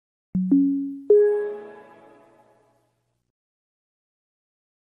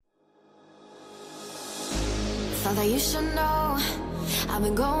Thought that you should know I've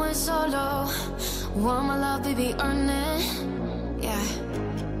been going solo. Want my love, baby, earn it. Yeah,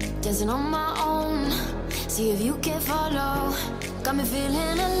 dancing on my own. See if you can follow. Got me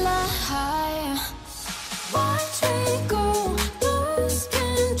feeling alive. Watch me go, lose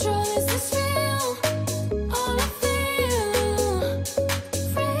control. Is this real? All I feel.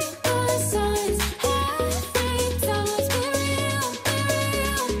 Break the signs. Every time, let's be real, be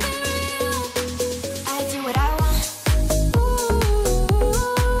real, be real. I do what I want. Ooh,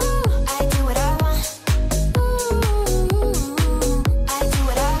 I do what I want. Ooh, I do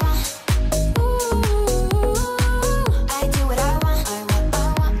what I want. Ooh, I do what I want. I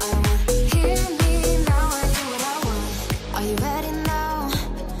want. Hear me now. I do what I want. Are you ready now?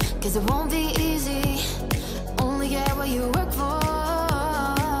 'Cause it won't be easy. Only get what you work for.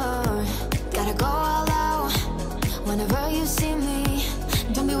 Gotta go all out whenever you see me.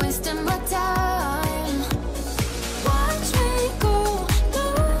 Don't be wasting my time. Watch me go,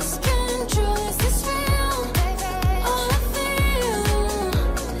 lose control. Is this real? All I feel.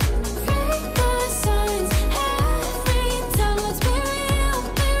 Break the signs. Every time, let's be real,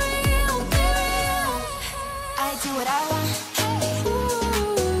 be real, be real. I do what I want. Ooh,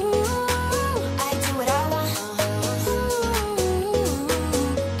 I do what I want. Ooh,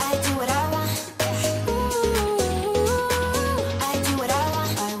 I do what I want. Ooh, I do what I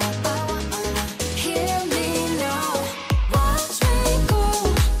want. I want. Hear me now. Watch me go,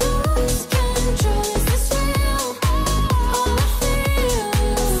 lose control. Is this real? All I feel.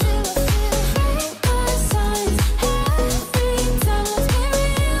 Break the signs. Every time, let's be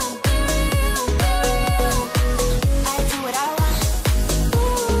real, be real, be real. I do what I want. Ooh,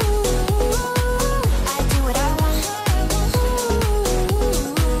 I do what I want. Ooh,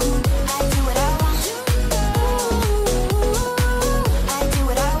 I do what I want. Ooh, I do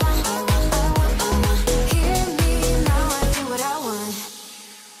what I want. Hear me now. I do what I want.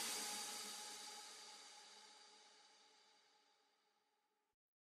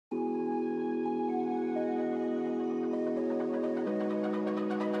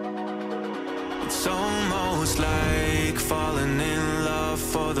 It's almost like falling in love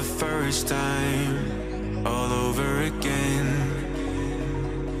for the first time, all over again.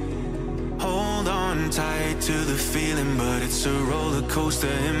 Hold on tight to the feeling, but it's a roller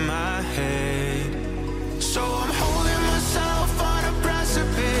coaster in my head. So I'm holding myself on a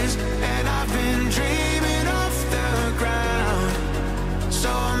precipice, and I've been dreaming off the ground. So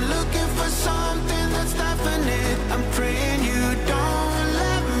I'm looking for something that's definite. I'm praying you don't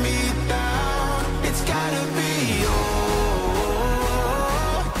let me down. It's gotta be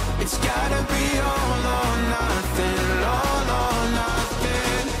all. It's gotta be all or nothing. All or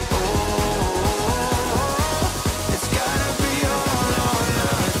nothing. Oh, it's gotta be all or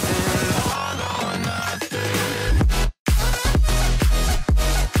nothing. All or nothing.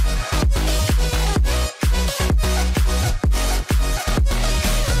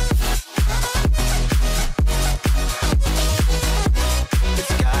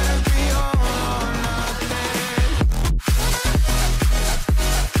 It's gotta be all or nothing.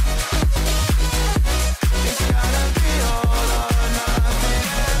 It's gotta be all or nothing.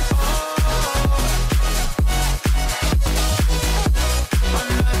 Or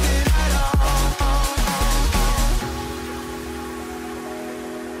nothing at all.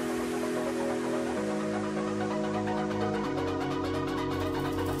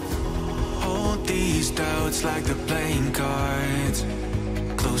 Hold these doubts like the playing cards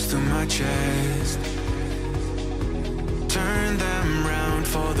close to my chest. Turn them round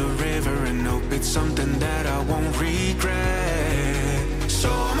for the river and hope it's something that I won't regret. So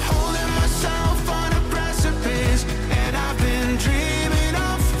I'm holding myself on a precipice, and I've been dreaming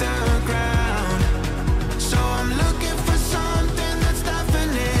off the ground. So I'm looking for something that's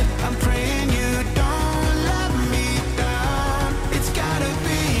definite. I'm praying you don't let me down. It's gotta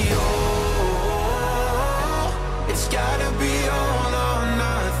be all. It's gotta be all or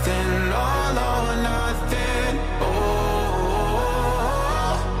nothing. All or nothing.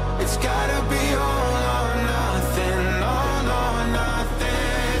 Oh, it's gotta be all or nothing. All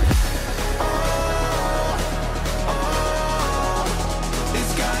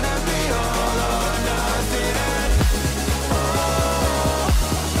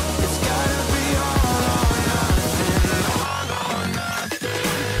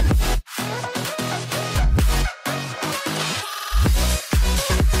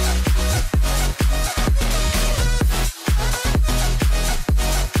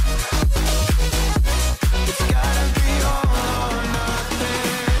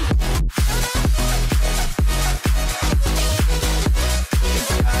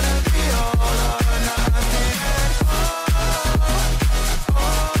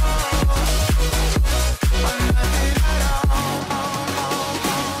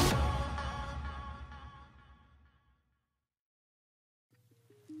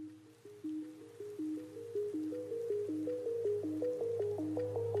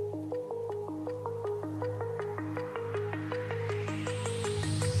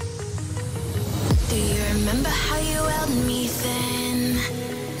remember how you held me then?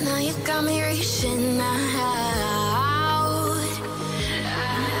 Now you got me reaching out.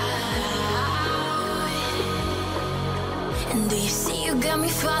 And do you see you got me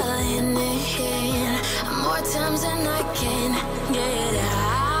falling in more times than I can get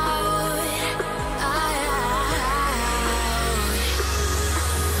out.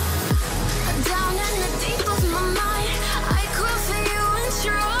 Down in the deep of my mind, I crawl for you and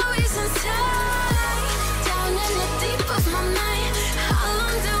you're always inside. Down in the deep of my mind, how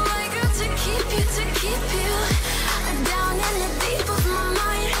long do I got to keep you, to keep you? Down in the deep of my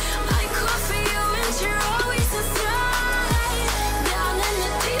mind, I crawl for you and you're always inside. Down in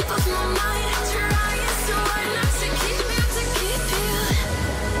the deep of my mind, trying so hard not to keep you, to keep you.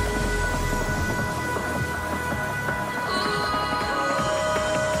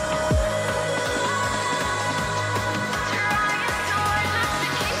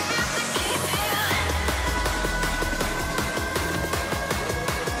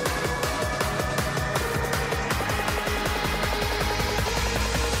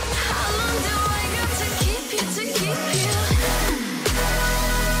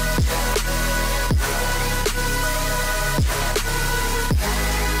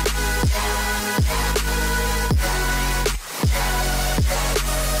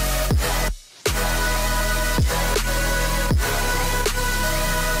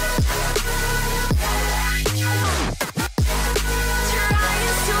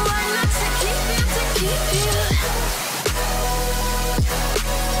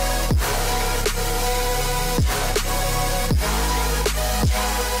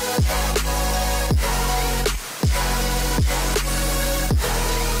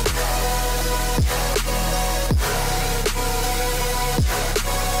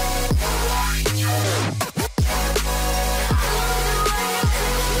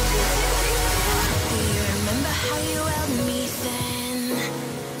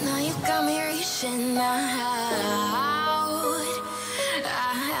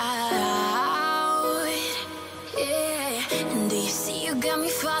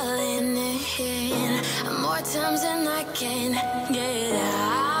 Times and I can't get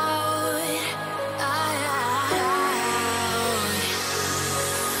out.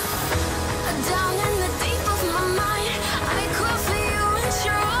 Down in the deep of my mind, I crawl for you and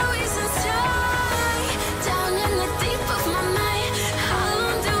you're always inside. Down in the deep of my mind, how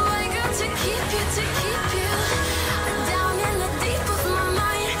long do I got to keep you, to keep you? Down in the deep of my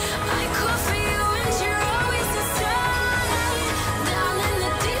mind, I crawl for you and you're always inside. Down in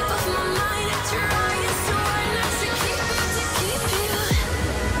the deep of my mind, trying so hard not to keep you, to keep you.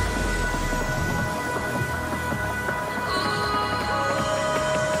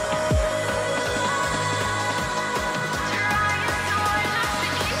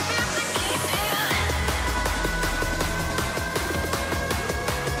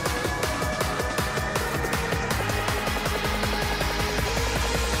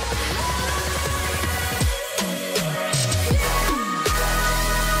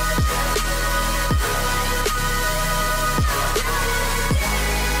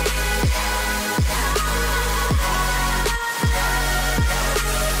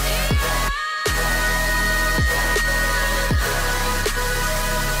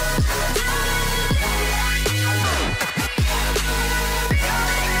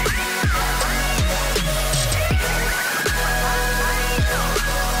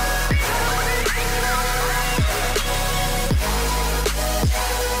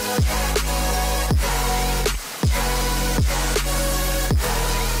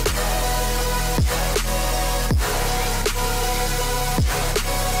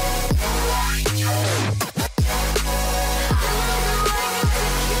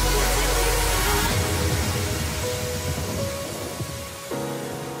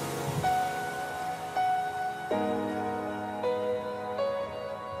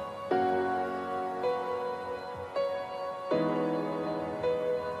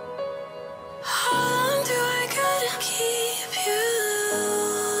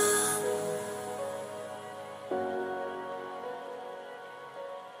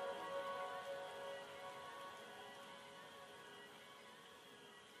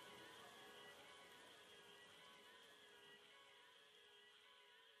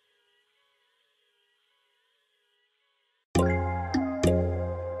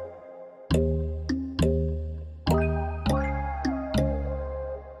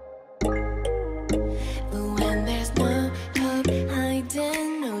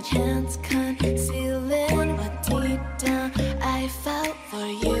 Concealing what deep down I felt for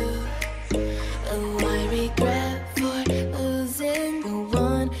you.